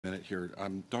Minute here.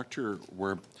 Dr.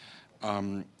 Werb,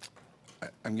 I'm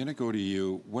going to go to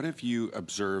you. What have you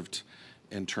observed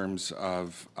in terms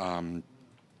of,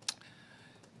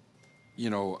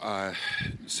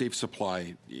 safe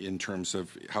supply in terms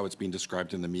of how it's being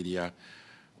described in the media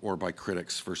or by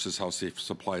critics versus how safe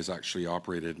supply is actually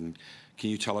operated? And can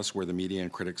you tell us where the media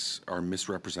and critics are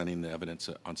misrepresenting the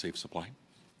evidence on safe supply?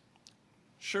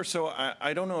 Sure. So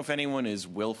I don't know if anyone is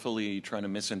willfully trying to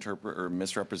misinterpret or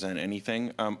misrepresent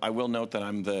anything. I will note that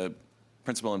I'm the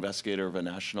principal investigator of a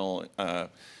national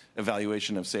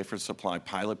evaluation of safer supply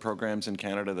pilot programs in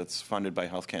Canada that's funded by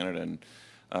Health Canada and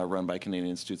run by Canadian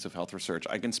Institutes of Health Research.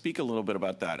 I can speak a little bit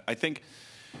about that. I think,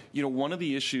 one of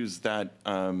the issues that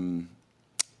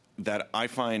that I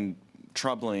find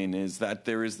troubling is that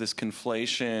there is this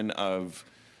conflation of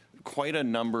quite a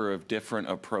number of different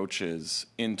approaches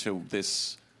into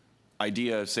this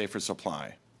idea of safer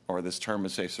supply or this term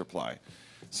of safe supply.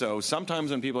 So sometimes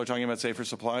when people are talking about safer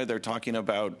supply, they're talking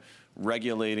about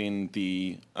regulating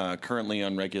the currently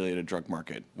unregulated drug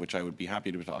market, which I would be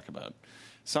happy to talk about.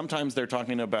 Sometimes they're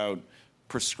talking about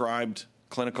prescribed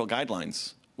clinical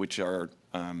guidelines, which are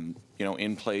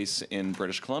in place in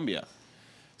British Columbia.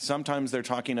 Sometimes they're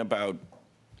talking about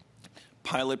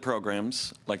pilot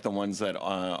programs like the ones that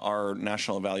our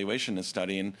national evaluation is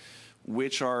studying,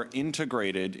 which are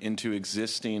integrated into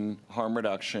existing harm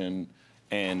reduction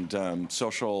and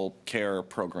social care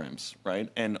programs, right?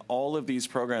 And all of these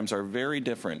programs are very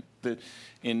different.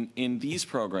 In these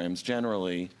programs,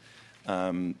 generally,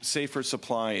 safer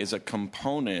supply is a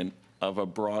component of a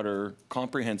broader,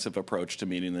 comprehensive approach to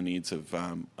meeting the needs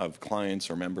of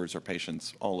clients or members or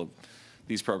patients. All of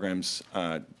these programs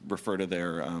refer to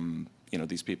their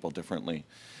these people differently.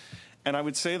 And I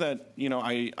would say that,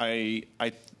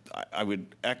 I would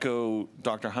echo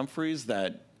Dr. Humphreys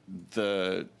that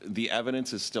the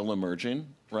evidence is still emerging,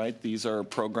 right? These are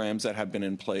programs that have been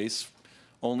in place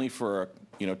only for,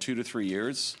 2 to 3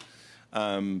 years.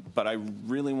 But I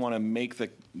really want to make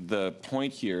the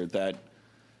point here that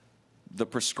the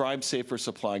prescribed safer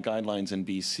supply guidelines in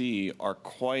BC are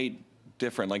quite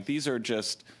different. Like, these are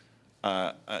just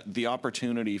the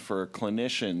opportunity for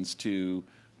clinicians to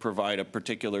provide a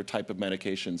particular type of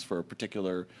medications for a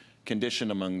particular condition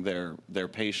among their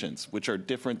patients, which are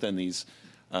different than these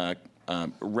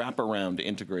wraparound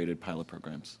integrated pilot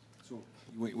programs. So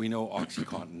we know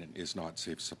OxyContin is not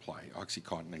safe supply.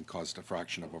 OxyContin caused a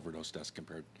fraction of overdose deaths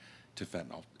compared to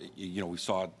fentanyl. We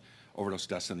saw overdose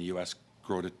deaths in the U.S.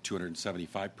 grow to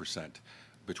 275%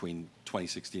 between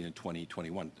 2016 and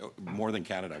 2021, more than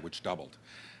Canada, which doubled.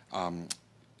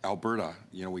 Alberta,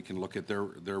 we can look at their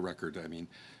record. I mean,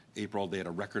 April, they had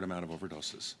a record amount of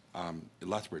overdoses.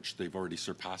 Lethbridge, they've already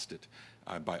surpassed it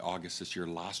by August this year.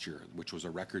 Last year, which was a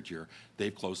record year,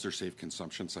 they've closed their safe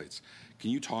consumption sites.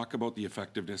 Can you talk about the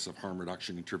effectiveness of harm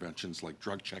reduction interventions like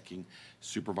drug checking,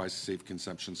 supervised safe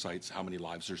consumption sites, how many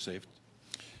lives are saved?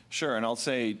 Sure, and I'll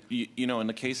say, in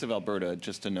the case of Alberta,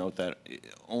 just to note that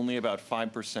only about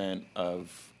 5% of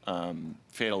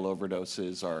fatal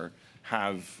overdoses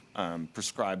have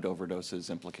prescribed overdoses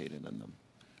implicated in them,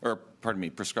 or pardon me,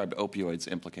 prescribed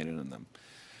opioids implicated in them.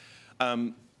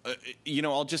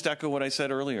 I'll just echo what I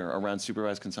said earlier around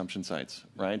supervised consumption sites,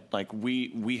 right? Like,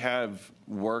 we have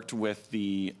worked with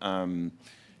the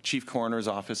Chief Coroner's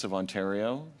Office of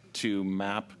Ontario to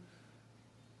map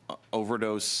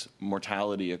overdose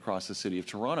mortality across the city of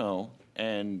Toronto,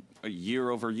 and year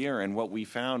over year, and what we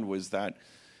found was that,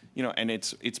 and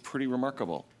it's pretty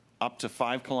remarkable. Up to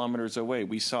 5 kilometers away,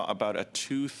 we saw about a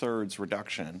 2/3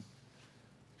 reduction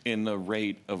in the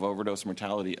rate of overdose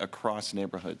mortality across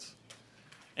neighborhoods.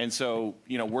 And so,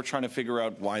 we're trying to figure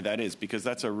out why that is, because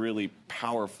that's a really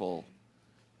powerful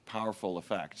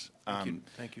effect.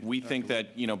 Thank you. We think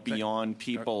that, beyond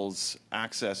people's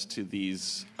access to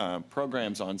these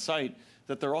programs on site,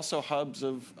 that they're also hubs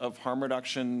of harm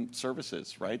reduction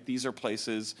services, right? These are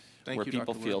places where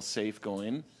people feel safe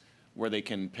going, where they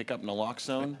can pick up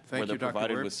naloxone, where they're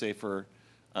provided with safer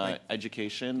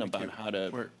education about how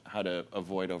to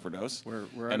avoid overdose. We're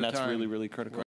and out of that's time. really, really critical.